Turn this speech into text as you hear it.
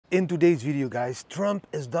In today's video, guys, Trump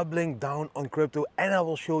is doubling down on crypto and I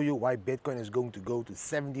will show you why Bitcoin is going to go to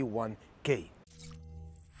 71K.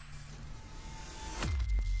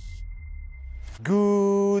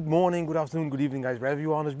 Good morning, good afternoon, good evening, guys, wherever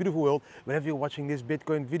you are in this beautiful world, wherever you're watching this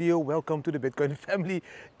Bitcoin video, welcome to the Bitcoin family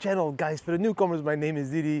channel. Guys, for the newcomers, my name is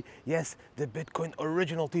Didi. Yes, the Bitcoin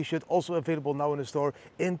original t-shirt also available now in the store.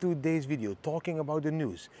 In today's video, talking about the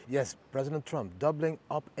news. Yes, President Trump doubling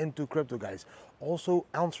up into crypto, guys. Also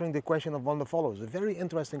answering the question of one of the followers, a very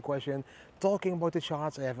interesting question, talking about the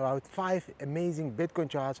charts. I have about 5 amazing Bitcoin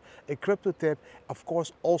charts, a crypto tip, of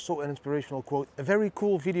course also an inspirational quote, a very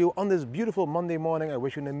cool video on this beautiful Monday morning. I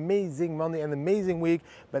wish you an amazing Monday and amazing week,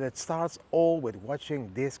 but it starts all with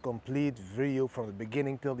watching this complete video from the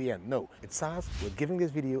beginning till the end. No, it starts with giving this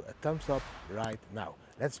video a thumbs up right now.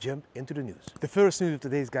 Let's jump into the news. The first news of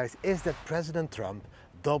today's, guys, is that President Trump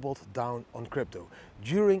doubled down on crypto.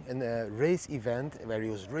 During a race event where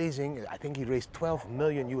he was raising, I think he raised 12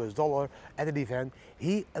 million US dollar at an event,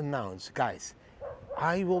 he announced, guys,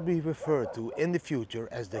 I will be referred to in the future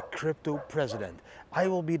as the crypto president. I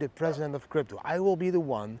will be the president of crypto. I will be the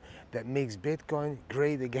one that makes Bitcoin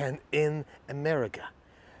great again in America.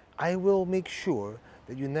 I will make sure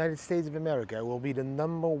that the United States of America will be the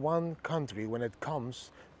 #1 country when it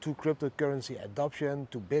comes to cryptocurrency adoption,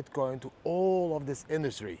 to Bitcoin, to all of this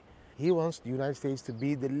industry. He wants the United States to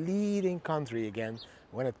be the leading country again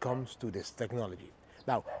when it comes to this technology.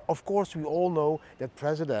 Now, of course, we all know that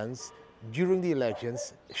presidents during the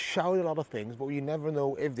elections shout a lot of things, but we never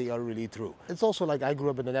know if they are really true. It's also like I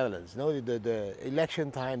grew up in the Netherlands. You know, the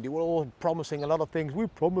election time, they were all promising a lot of things. We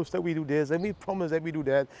promised that we do this and we promised that we do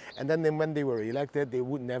that. And then when they were elected, they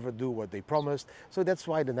would never do what they promised. So that's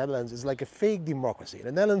why the Netherlands is like a fake democracy. In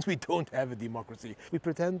the Netherlands, we don't have a democracy. We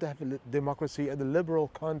pretend to have a democracy and a liberal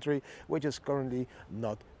country, which is currently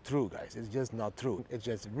not true, guys. It's just not true. It's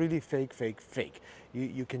just really fake.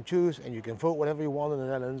 You can choose and you can vote whatever you want in the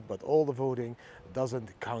Netherlands, but all the voting doesn't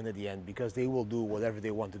count at the end because they will do whatever they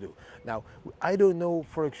want to do. Now, I don't know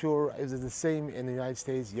for sure if it's the same in the United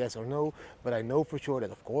States, yes or no, but I know for sure that,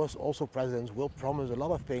 of course, also presidents will promise a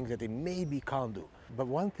lot of things that they maybe can't do. But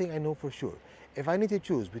one thing I know for sure, if I need to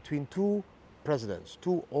choose between two presidents,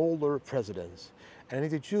 two older presidents, and I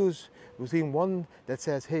need to choose between one that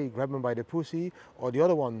says, hey, grab him by the pussy, or the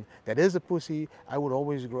other one that is a pussy, I would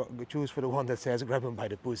always choose for the one that says grab him by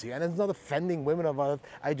the pussy. And it's not offending women about it,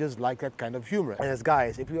 I just like that kind of humor. And as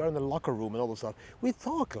guys, if we are in the locker room and all the stuff, we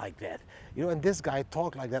talk like that. You know, and this guy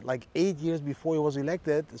talked like that like 8 years before he was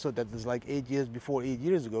elected, so that is like 8 years before 8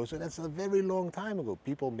 years ago, so that's a very long time ago.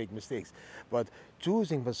 People make mistakes. But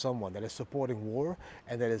choosing for someone that is supporting war,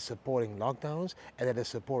 and that is supporting lockdowns, and that is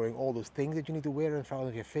supporting all those things that you need to wear in front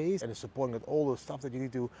of your face, and is supporting all the stuff that you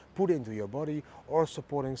need to put into your body, or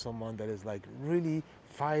supporting someone that is like really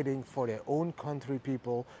fighting for their own country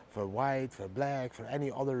people, for white, for black, for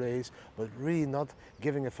any other race, but really not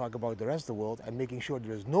giving a fuck about the rest of the world and making sure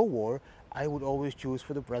there is no war, I would always choose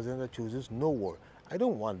for the president that chooses no war. I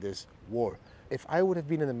don't want this war. If I would have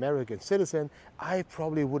been an American citizen, I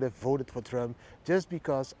probably would have voted for Trump just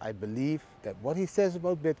because I believe that what he says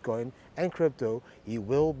about Bitcoin and crypto, he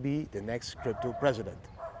will be the next crypto president.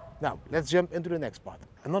 Now, let's jump into the next part.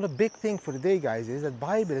 Another big thing for today, guys, is that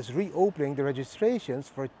Bybit is reopening the registrations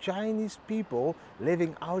for Chinese people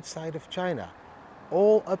living outside of China.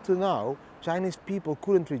 All up to now, Chinese people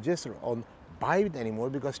couldn't register on Bybit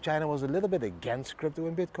anymore because China was a little bit against crypto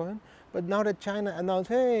and Bitcoin. But now that China announced,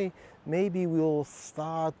 hey, maybe we'll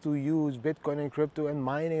start to use Bitcoin and crypto and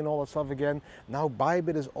mining and all that stuff again, now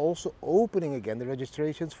Bybit is also opening again the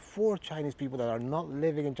registrations for Chinese people that are not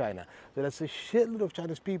living in China. So that's a shitload of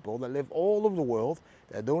Chinese people that live all over the world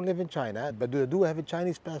that don't live in China, but do have a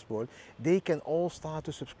Chinese passport. They can all start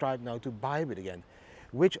to subscribe now to Bybit again,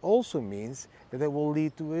 which also means that it will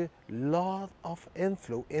lead to a lot of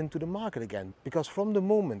inflow into the market again. Because from the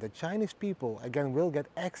moment that Chinese people again will get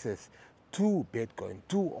access to Bitcoin,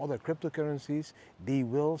 to other cryptocurrencies, they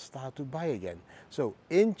will start to buy again. So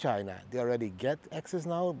in China, they already get access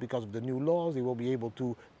now because of the new laws. They will be able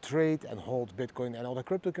to trade and hold Bitcoin and other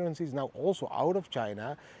cryptocurrencies. Now also out of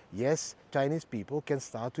China, yes, Chinese people can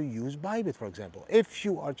start to use Bybit, for example. If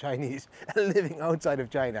you are Chinese and living outside of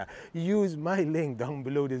China, use my link down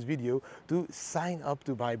below this video to sign up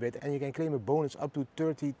to Bybit, and you can claim a bonus up to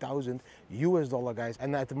 30,000 US dollar, guys.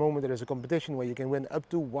 And at the moment there is a competition where you can win up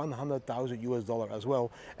to 100,000 $1,000 US as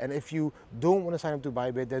well. And if you don't want to sign up to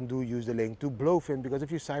Bybit, then do use the link to Blowfin, because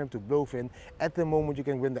if you sign up to Blowfin, at the moment you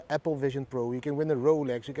can win the Apple Vision Pro, you can win a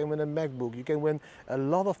Rolex, you can win a MacBook, you can win a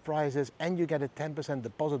lot of prizes, and you get a 10%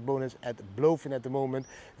 deposit bonus at Blowfin at the moment.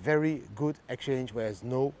 Very good exchange where there's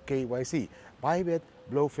no KYC. Bybit,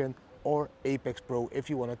 Blowfin, or Apex Pro if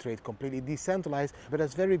you want to trade completely decentralized. But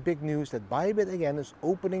that's very big news that Bybit again is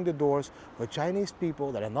opening the doors for Chinese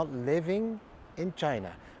people that are not living in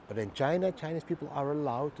China. But in China, Chinese people are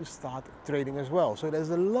allowed to start trading as well. So there's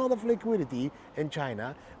a lot of liquidity in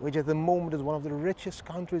China, which at the moment is one of the richest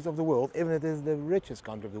countries of the world, even if it is the richest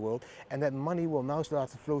country of the world. And that money will now start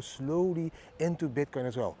to flow slowly into Bitcoin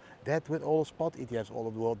as well. That with all the spot ETFs all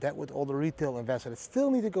over the world, that with all the retail investors that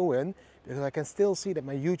still need to go in, because I can still see that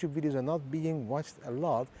my YouTube videos are not being watched a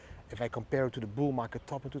lot. If I compare it to the bull market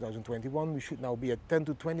top in 2021, we should now be at 10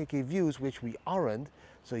 to 20k views, which we aren't.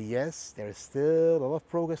 So yes, there is still a lot of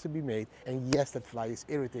progress to be made. And yes, that fly is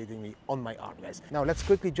irritating me on my arm, guys. Now let's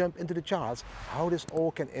quickly jump into the charts, how this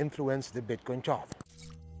all can influence the Bitcoin chart.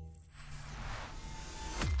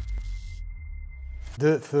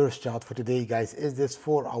 The first chart for today, guys, is this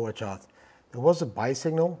 4-hour chart. There was a buy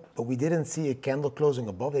signal, but we didn't see a candle closing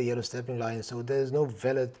above the yellow stepping line, so there is no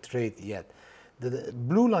valid trade yet. The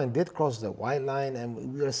blue line did cross the white line,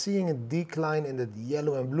 and we are seeing a decline in the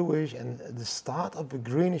yellow and bluish and the start of a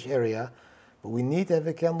greenish area, but we need to have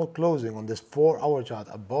a candle closing on this 4-hour chart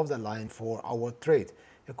above that line for our trade.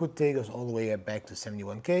 It could take us all the way back to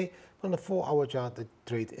 71k, but on the 4-hour chart the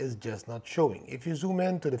trade is just not showing. If you zoom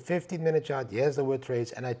in to the 15-minute chart, yes, there were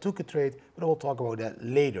trades and I took a trade, but we'll talk about that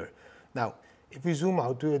later. Now, if we zoom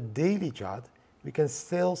out to a daily chart, we can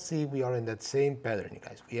still see we are in that same pattern, you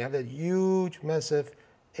guys. We have that huge, massive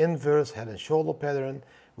inverse head and shoulder pattern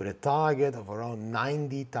with a target of around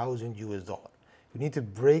 90,000 US dollars. We need to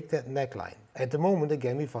break that neckline. At the moment,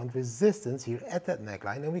 again, we found resistance here at that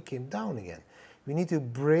neckline and we came down again. We need to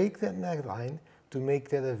break that neckline to make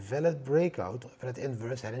that a valid breakout of that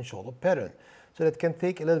inverse head and shoulder pattern. So that can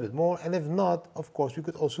take a little bit more, and if not, of course, we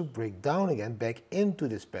could also break down again back into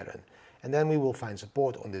this pattern. And then we will find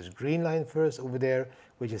support on this green line first over there,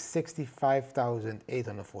 which is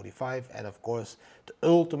 65,845. And of course, the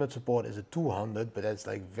ultimate support is a 200, but that's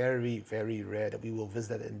like very, very rare that we will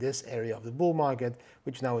visit that in this area of the bull market,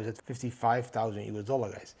 which now is at 55,000 US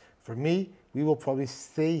dollar, guys. For me, we will probably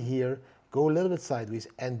stay here, go a little bit sideways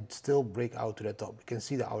and still break out to the top. You can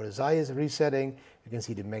see the RSI is resetting, you can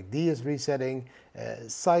see the MACD is resetting,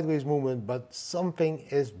 sideways movement, but something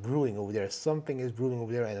is brewing over there. Something is brewing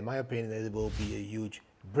over there, and in my opinion, it will be a huge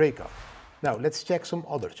breakout. Now, let's check some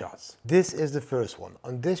other charts. This is the first one.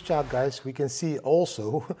 On this chart, guys, we can see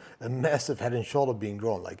also a massive head and shoulder being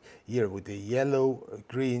drawn, like here with the yellow,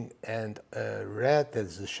 green, and red. That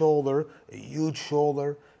is the shoulder, a huge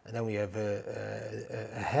shoulder. And then we have a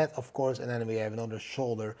head, of course, and then we have another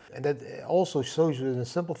shoulder. And that also shows you in a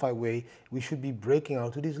simplified way, we should be breaking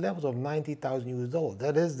out to these levels of 90,000 US dollars.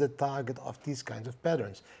 That is the target of these kinds of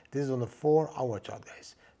patterns. This is on a 4-hour chart,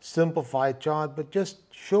 guys. Simplified chart, but just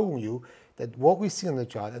showing you that what we see on the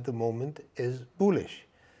chart at the moment is bullish.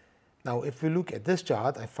 Now, if we look at this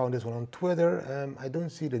chart, I found this one on Twitter. I don't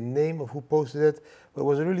see the name of who posted it, but it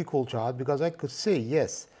was a really cool chart because I could say,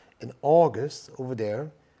 yes, in August over there,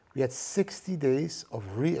 we had 60 days of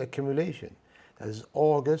reaccumulation. That is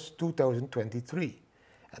August 2023.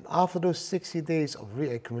 And after those 60 days of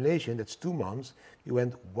reaccumulation, that's 2 months, we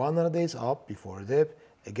went 100 days up before a dip,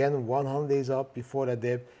 again 100 days up before that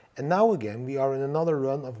dip, and now again we are in another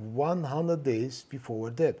run of 100 days before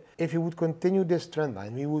a dip. If you would continue this trend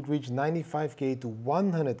line, we would reach 95k to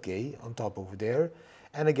 100k on top over there,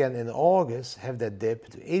 and again in August have that dip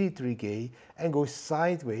to 83k and go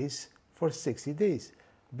sideways for 60 days.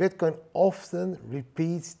 Bitcoin often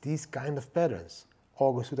repeats these kind of patterns.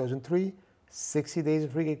 August 2003, 60 days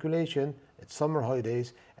of recalculation, it's summer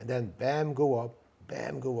holidays, and then bam, go up,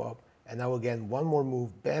 and now again one more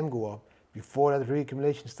move, bam, go up, before that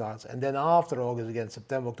reaccumulation starts, and then after August again,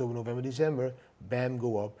 September, October, November, December, bam,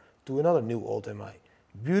 go up to another new all-time high.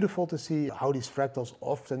 Beautiful to see how these fractals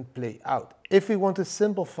often play out. If we want to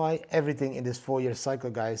simplify everything in this 4-year cycle,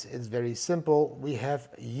 guys, it's very simple. We have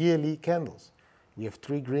yearly candles. We have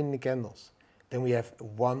 3 green candles. Then we have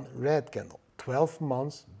 1 red candle. 12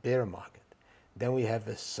 months bear market. Then we have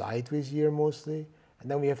a sideways year mostly.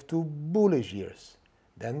 And then we have 2 bullish years.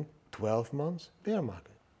 Then 12 months bear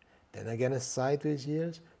market. Then again a sideways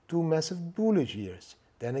years, 2 massive bullish years.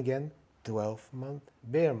 Then again 12-month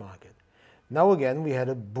bear market. Now again we had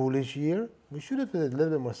a bullish year. We should have been a little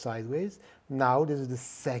bit more sideways. Now this is the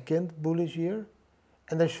 2nd bullish year.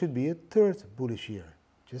 And there should be a 3rd bullish year.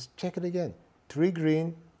 Just check it again. 3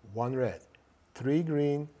 green, 1 red, 3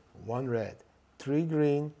 green, 1 red, 3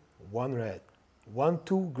 green, 1 red, 1,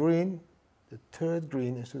 2 green. The third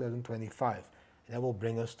green is 2025. And that will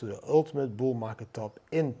bring us to the ultimate bull market top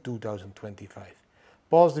in 2025.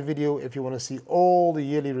 Pause the video if you want to see all the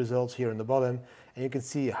yearly results here on the bottom, and you can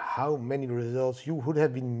see how many results you would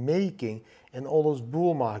have been making in all those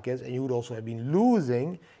bull markets, and you would also have been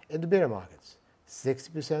losing in the bear markets.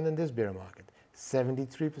 60% in this bear market,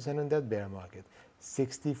 73% in that bear market,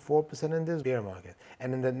 64% in this bear market.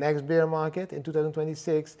 And in the next bear market in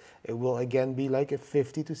 2026, it will again be like a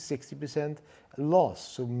 50 to 60% loss.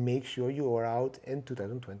 So make sure you are out in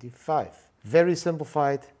 2025. Very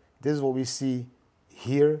simplified. This is what we see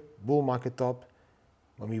here, bull market top.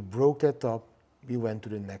 When we broke that top, we went to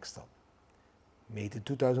the next top. Made the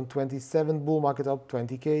 2027 bull market top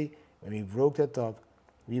 20K. When we broke that top,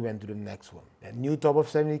 we went to the next one. That new top of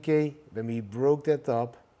 70K, when we broke that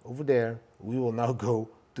top over there, we will now go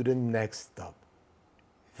to the next top.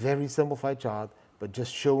 Very simplified chart, but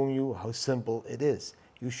just showing you how simple it is.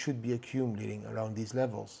 You should be accumulating around these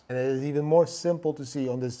levels. And it is even more simple to see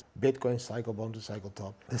on this Bitcoin cycle bottom to cycle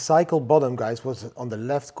top. The cycle bottom, guys, was on the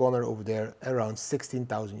left corner over there around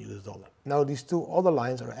 16,000 US dollar. Now these two other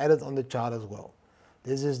lines are added on the chart as well.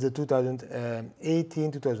 This is the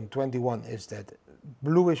 2018, 2021 is that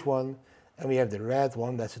bluish one, and we have the red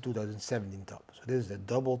one, that's the 2017 top. So this is the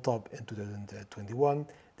double top in 2021,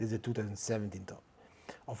 this is the 2017 top.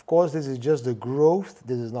 Of course, this is just the growth.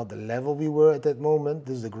 This is not the level we were at that moment.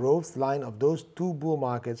 This is the growth line of those two bull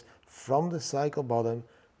markets from the cycle bottom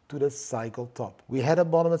to the cycle top. We had a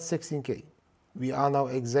bottom at 16K. We are now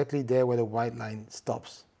exactly there where the white line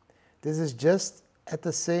stops. This is just at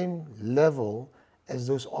the same level as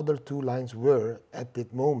those other two lines were at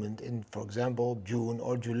that moment in, for example, June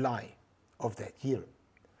or July of that year.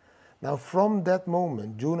 Now from that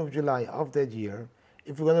moment, June or July of that year,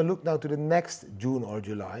 if we're going to look now to the next June or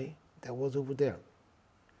July, that was over there.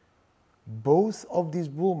 Both of these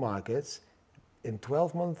bull markets, in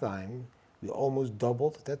 12-month time, we almost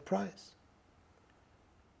doubled that price.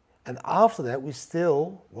 And after that, we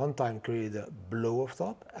still, one time created a blow-off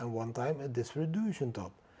top and one time a distribution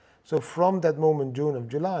top. So from that moment, June or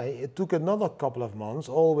July, it took another couple of months,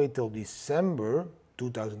 all the way till December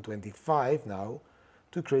 2025 now,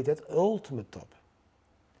 to create that ultimate top.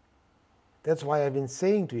 That's why I've been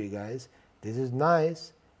saying to you guys, this is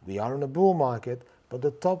nice, we are in a bull market, but the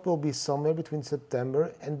top will be somewhere between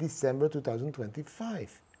September and December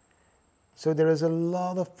 2025. So there is a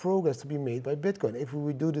lot of progress to be made by Bitcoin. If we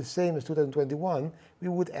would do the same as 2021, we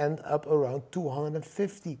would end up around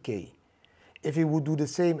 250K. If we would do the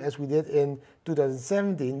same as we did in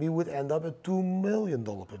 2017, we would end up at $2 million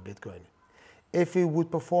per Bitcoin. If we would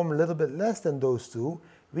perform a little bit less than those two,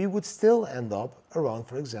 we would still end up around,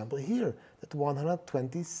 for example, here, at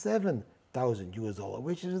 127,000 US dollar,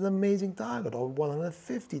 which is an amazing target, or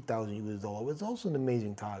 150,000 US dollar, which is also an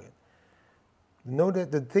amazing target. Know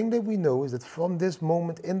that the thing that we know is that from this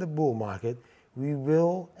moment in the bull market, we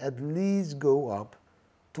will at least go up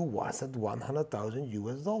towards that 100,000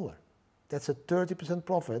 US dollar. That's a 30%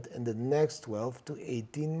 profit in the next 12 to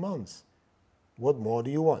 18 months. What more do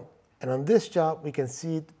you want? And on this chart, we can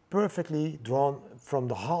see it perfectly drawn from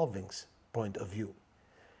the halvings point of view.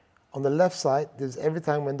 On the left side, this is every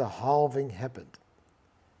time when the halving happened.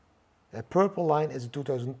 That purple line is the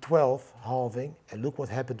 2012 halving, and look what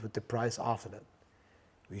happened with the price after that.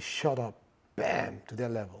 We shot up, bam, to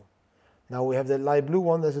that level. Now we have the light blue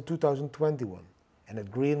one, that's the 2021, and the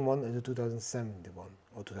green one is the 2071,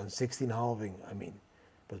 or 2016 halving,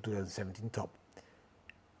 but 2017 top.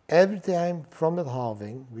 Every time from that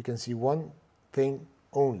halving, we can see one thing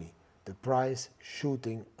only, the price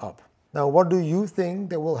shooting up. Now, what do you think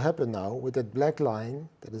that will happen now with that black line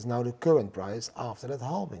that is now the current price after that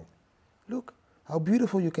halving? Look how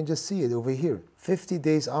beautiful you can just see it over here. 50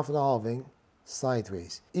 days after the halving,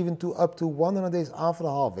 sideways. Even up to 100 days after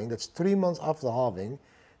the halving, that's 3 months after the halving,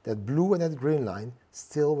 that blue and that green line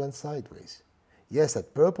still went sideways. Yes,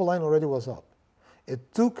 that purple line already was up.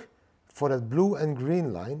 It took for that blue and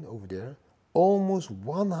green line over there almost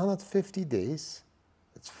 150 days,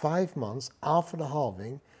 that's 5 months after the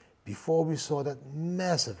halving, before we saw that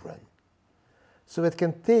massive run. So it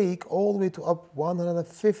can take all the way to up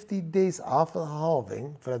 150 days after the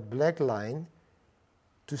halving for that black line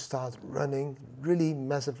to start running really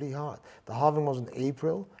massively hard. The halving was in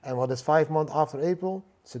April, and what is 5 months after April?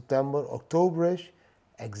 September, October-ish,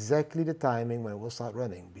 exactly the timing when it will start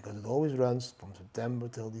running, because it always runs from September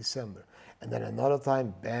till December. And then another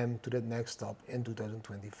time, bam, to that next stop in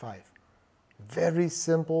 2025. Very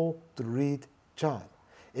simple to read chart.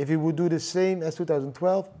 If you would do the same as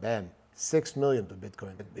 2012, bam, 6 million per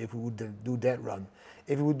Bitcoin if we would do that run.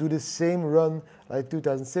 If we would do the same run like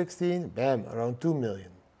 2016, bam, around 2 million.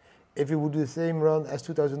 If we would do the same run as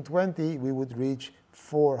 2020, we would reach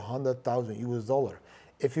 400,000 US dollar.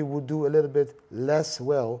 If we would do a little bit less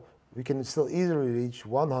well, we can still easily reach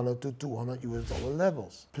 100 to 200 US dollar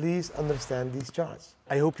levels. Please understand these charts.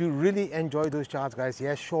 I hope you really enjoyed those charts, guys.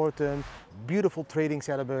 Yes, short term, beautiful trading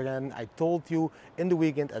setup again. I told you in the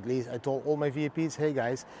weekend, at least, I told all my VIPs, hey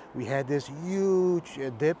guys, we had this huge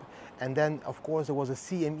dip, and then of course there was a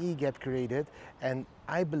CME gap created, and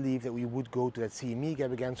I believe that we would go to that CME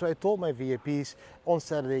gap again. So I told my VIPs on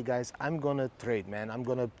Saturday, guys, I'm gonna trade, man. I'm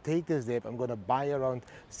gonna take this dip. I'm gonna buy around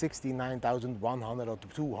 69,100 or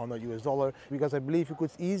 200 US dollar, because I believe we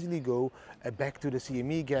could easily go back to the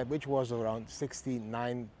CME gap, which was around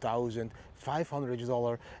 69,500 US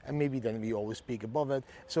dollar, and maybe then we always speak above it.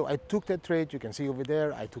 So I took that trade. You can see over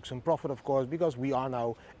there. I took some profit, of course, because we are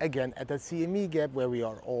now again at that CME gap where we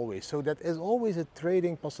are always. So that is always a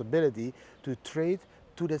trading possibility to trade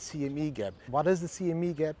to the CME gap. What is the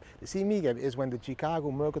CME gap? The CME gap is when the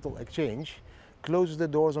Chicago Mercantile Exchange closes the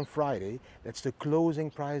doors on Friday. That's the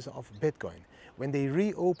closing price of Bitcoin. When they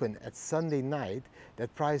reopen at Sunday night,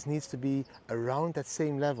 that price needs to be around that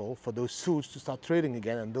same level for those suits to start trading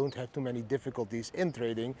again and don't have too many difficulties in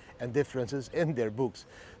trading and differences in their books.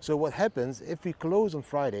 So what happens if we close on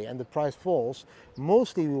Friday and the price falls,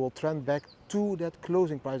 mostly we will trend back to that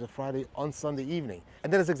closing price of Friday on Sunday evening.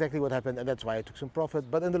 And that is exactly what happened, and that's why I took some profit.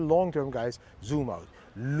 But in the long term, guys, zoom out.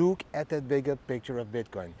 Look at that bigger picture of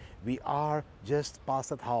Bitcoin. We are just past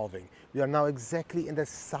that halving. We are now exactly in that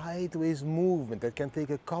sideways movement that can take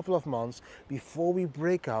a couple of months before we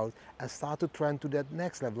break out and start to trend to that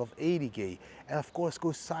next level of 80K. And of course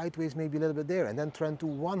go sideways maybe a little bit there, and then trend to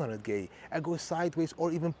 100K, and go sideways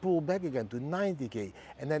or even pull back again to 90K.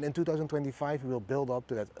 And then in 2025 we will build up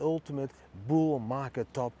to that ultimate bull market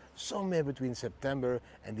top somewhere between September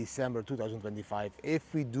and December 2025,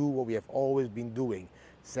 if we do what we have always been doing,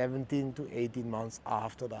 17 to 18 months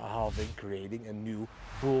after the halving, creating a new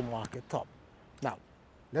bull market top. Now,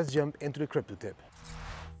 let's jump into the crypto tip.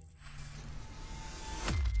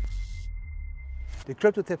 The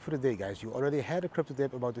crypto tip for today, guys, you already had a crypto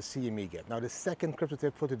tip about the CME gap. Now, the second crypto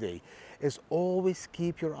tip for today is always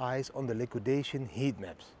keep your eyes on the liquidation heat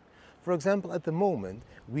maps. For example, at the moment,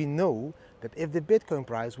 we know that if the Bitcoin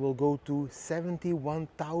price will go to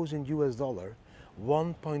 71,000 US dollar,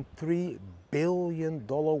 $1.3 billion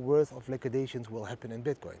worth of liquidations will happen in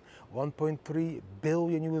Bitcoin. 1.3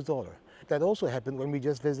 billion US dollar. That also happened when we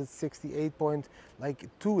just visited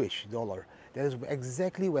 68.2-ish dollar. That is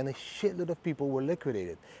exactly when a shitload of people were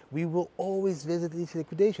liquidated. We will always visit these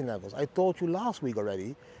liquidation levels. I told you last week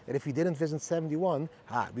already that if we didn't visit 71,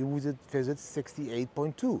 we would visit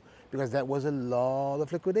 68.2, because that was a lot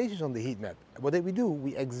of liquidations on the heat map. What did we do?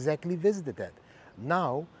 We exactly visited that.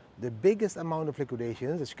 Now, the biggest amount of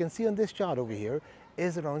liquidations, as you can see on this chart over here,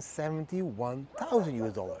 is around 71,000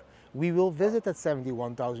 US dollar. We will visit that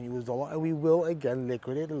 71,000 US dollar, and we will again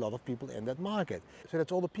liquidate a lot of people in that market. So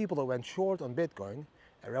that's all the people that went short on Bitcoin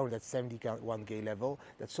around that 71K level,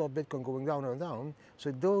 that saw Bitcoin going down and down.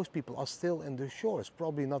 So those people are still in the shorts,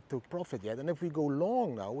 probably not took profit yet. And if we go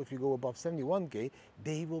long now, if you go above 71K,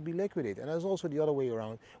 they will be liquidated. And there's also the other way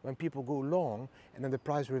around. When people go long and then the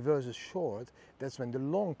price reverses short, that's when the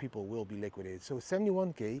long people will be liquidated. So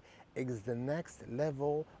 71K is the next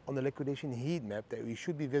level on the liquidation heat map that we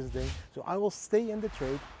should be visiting. So I will stay in the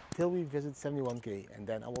trade till we visit 71K, and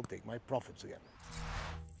then I will take my profits again.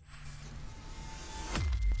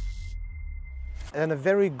 And a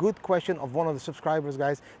very good question of one of the subscribers,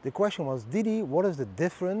 guys. The question was, Didi, what is the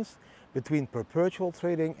difference between perpetual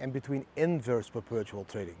trading and between inverse perpetual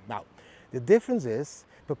trading? Now, the difference is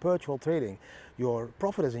perpetual trading. Your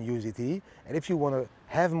profit is in USDT, and if you want to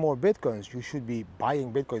have more Bitcoins, you should be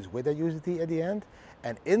buying Bitcoins with that USDT at the end.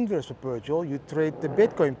 And inverse perpetual, you trade the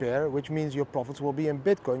Bitcoin pair, which means your profits will be in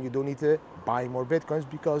Bitcoin. You don't need to buy more Bitcoins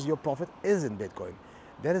because your profit is in Bitcoin.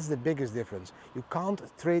 That is the biggest difference. You can't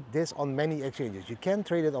trade this on many exchanges. You can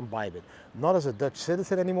trade it on Bybit. Not as a Dutch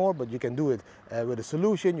citizen anymore, but you can do it with a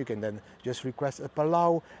solution. You can then just request a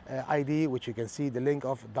Palau ID, which you can see the link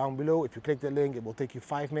of down below. If you click the link, it will take you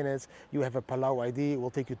 5 minutes. You have a Palau ID. It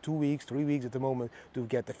will take you 2 weeks, 3 weeks at the moment to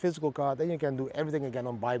get the physical card. Then you can do everything again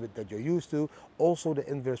on Bybit that you're used to. Also the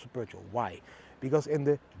inverse perpetual. Why? Because in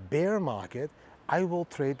the bear market, I will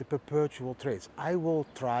trade the perpetual trades. I will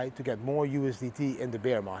try to get more USDT in the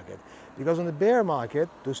bear market. Because on the bear market,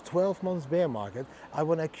 those 12 months bear market, I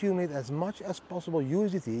want to accumulate as much as possible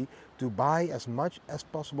USDT to buy as much as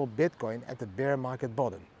possible Bitcoin at the bear market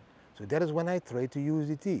bottom. So that is when I trade to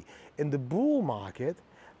USDT. In the bull market,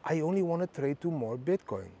 I only want to trade to more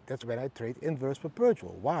Bitcoin. That's when I trade inverse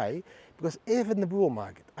perpetual. Why? Because if in the bull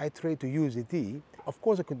market I trade to USDT, of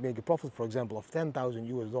course I could make a profit, for example, of 10,000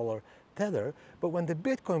 US dollar tether, but when the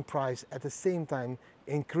Bitcoin price at the same time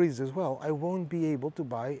increases as well, I won't be able to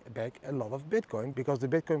buy back a lot of Bitcoin because the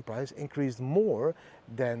Bitcoin price increased more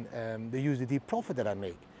than the USDT profit that I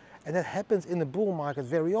make. And that happens in the bull market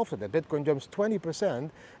very often, that Bitcoin jumps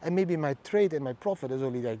 20% and maybe my trade and my profit is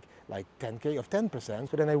only like 10K of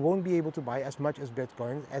 10%, so then I won't be able to buy as much as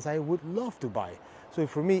Bitcoin as I would love to buy. So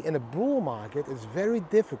for me, in a bull market, it's very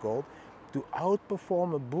difficult to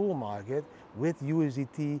outperform a bull market with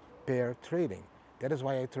USDT pair trading. That is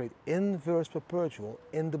why I trade inverse perpetual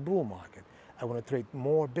in the bull market. I want to trade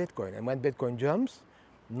more Bitcoin, and when Bitcoin jumps,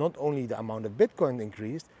 not only the amount of Bitcoin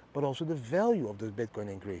increased, but also the value of those Bitcoin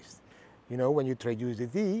increased. You know, when you trade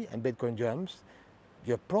USDT and Bitcoin jumps,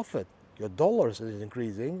 your profit, your dollars is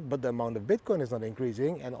increasing, but the amount of Bitcoin is not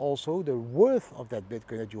increasing, and also the worth of that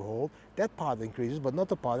Bitcoin that you hold, that part increases, but not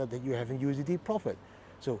the part that you have in USDT profit.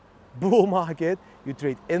 So bull market, you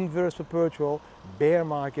trade inverse perpetual. Bear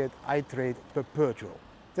market, I trade perpetual.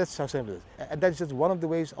 That's how simple it is. And that's just one of the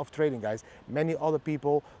ways of trading, guys. Many other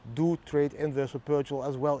people do trade inverse perpetual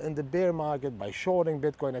as well in the bear market by shorting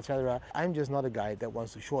Bitcoin, etc. I'm just not a guy that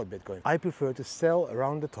wants to short Bitcoin. I prefer to sell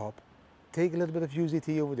around the top, take a little bit of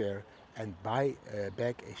USDT over there, and buy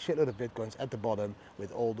back a shitload of Bitcoins at the bottom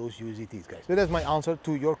with all those USDTs, guys. So that's my answer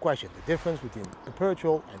to your question, the difference between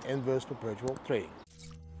perpetual and inverse perpetual trading.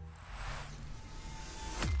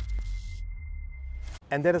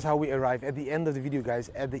 And that is how we arrive at the end of the video, guys,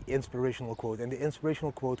 at the inspirational quote. And the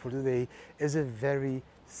inspirational quote for today is a very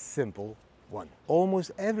simple one.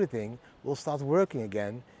 Almost everything will start working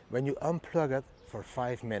again when you unplug it for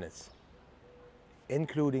 5 minutes,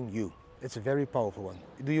 including you. It's a very powerful one.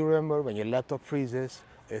 Do you remember when your laptop freezes,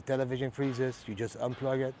 your television freezes, you just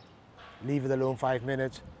unplug it, leave it alone 5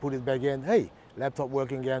 minutes, put it back in, hey, laptop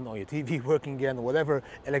working again, or your TV working again, or whatever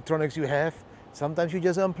electronics you have. Sometimes you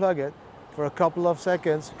just unplug it for a couple of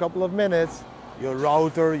seconds, a couple of minutes, your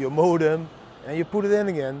router, your modem, and you put it in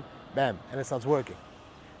again, bam, and it starts working.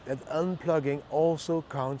 That unplugging also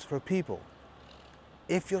counts for people.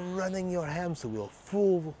 If you're running your hamster wheel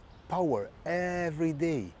full power every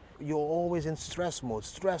day, you're always in stress mode,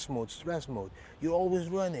 stress mode, stress mode. You're always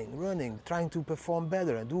running, trying to perform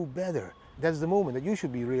better and do better. That's the moment that you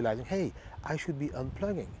should be realizing, hey, I should be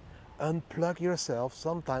unplugging. Unplug yourself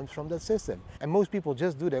sometimes from that system. And most people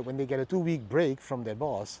just do that when they get a 2-week break from their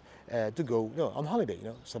boss to go on holiday. You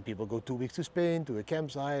know, some people go 2 weeks to Spain, to a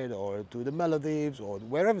campsite, or to the Maldives, or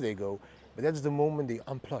wherever they go. But that's the moment they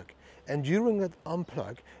unplug. And during that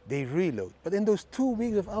unplug, they reload. But in those 2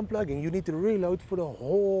 weeks of unplugging, you need to reload for the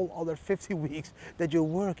whole other 50 weeks that you're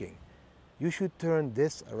working. You should turn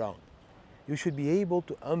this around. You should be able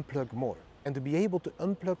to unplug more. And to be able to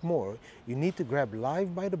unplug more, you need to grab life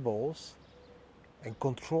by the balls and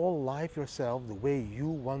control life yourself the way you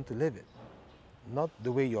want to live it. Not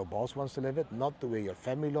the way your boss wants to live it, not the way your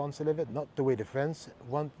family wants to live it, not the way the friends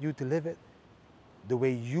want you to live it, the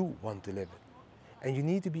way you want to live it. And you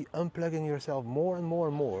need to be unplugging yourself more and more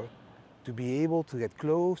and more to be able to get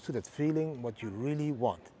close to that feeling what you really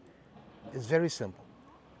want. It's very simple.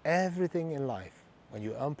 Everything in life, when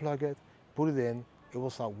you unplug it, put it in, it will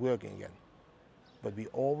start working again. But we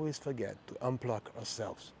always forget to unplug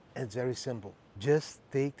ourselves. And it's very simple. Just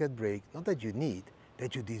take that break, not that you need,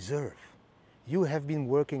 that you deserve. You have been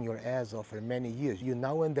working your ass off for many years. You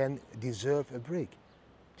now and then deserve a break.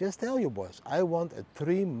 Just tell your boss, I want a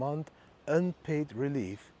 3-month unpaid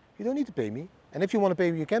relief. You don't need to pay me. And if you want to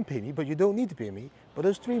pay me, you can pay me, but you don't need to pay me. But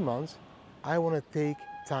those 3 months, I want to take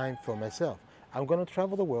time for myself. I'm going to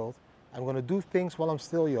travel the world. I'm going to do things while I'm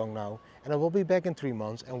still young now, and I will be back in 3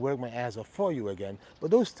 months and work my ass off for you again.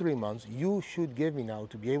 But those 3 months you should give me now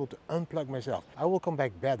to be able to unplug myself. I will come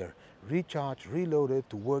back better, recharged, reloaded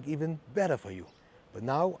to work even better for you. But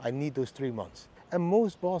now I need those 3 months. And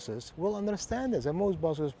most bosses will understand this, and most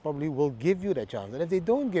bosses probably will give you that chance. And if they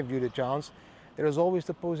don't give you the chance, there is always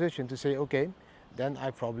the position to say, okay, then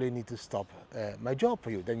I probably need to stop my job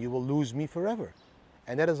for you. Then you will lose me forever.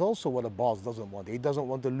 And that is also what a boss doesn't want. He doesn't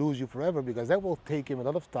want to lose you forever, because that will take him a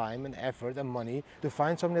lot of time and effort and money to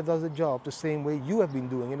find someone that does the job the same way you have been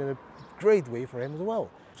doing it, in a great way for him as well.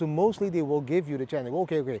 So mostly they will give you the chance.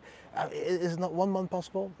 Okay, is not 1 month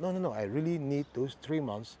possible? No, I really need those 3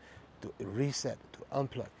 months to reset, to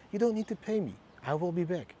unplug. You don't need to pay me. I will be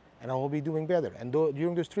back and I will be doing better. And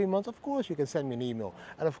during those 3 months, of course, you can send me an email.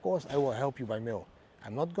 And of course, I will help you by mail.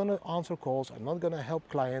 I'm not going to answer calls. I'm not going to help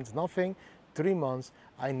clients, nothing. 3 months,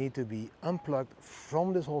 I need to be unplugged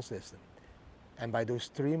from this whole system. And by those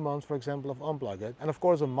 3 months, for example, of unplug it, and of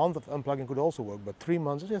course a month of unplugging could also work, but 3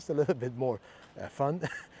 months is just a little bit more fun.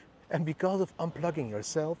 And because of unplugging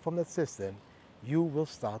yourself from that system, you will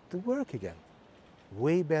start to work again.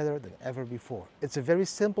 Way better than ever before. It's a very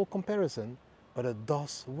simple comparison, but it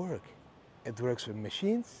does work. It works with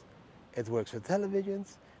machines, it works with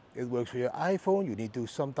televisions, it works with your iPhone. You need to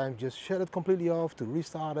sometimes just shut it completely off to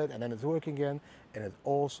restart it, and then it's working again, and it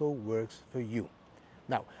also works for you.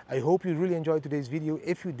 Now, I hope you really enjoyed today's video.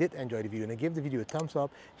 If you did enjoy the video, then give the video a thumbs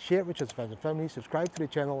up, share it with your friends and family, subscribe to the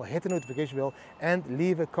channel, hit the notification bell, and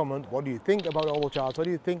leave a comment. What do you think about all the charts? What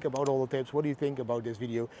do you think about all the tips? What do you think about this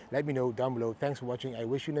video? Let me know down below. Thanks for watching. I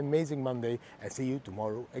wish you an amazing Monday, and see you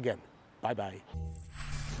tomorrow again. Bye-bye.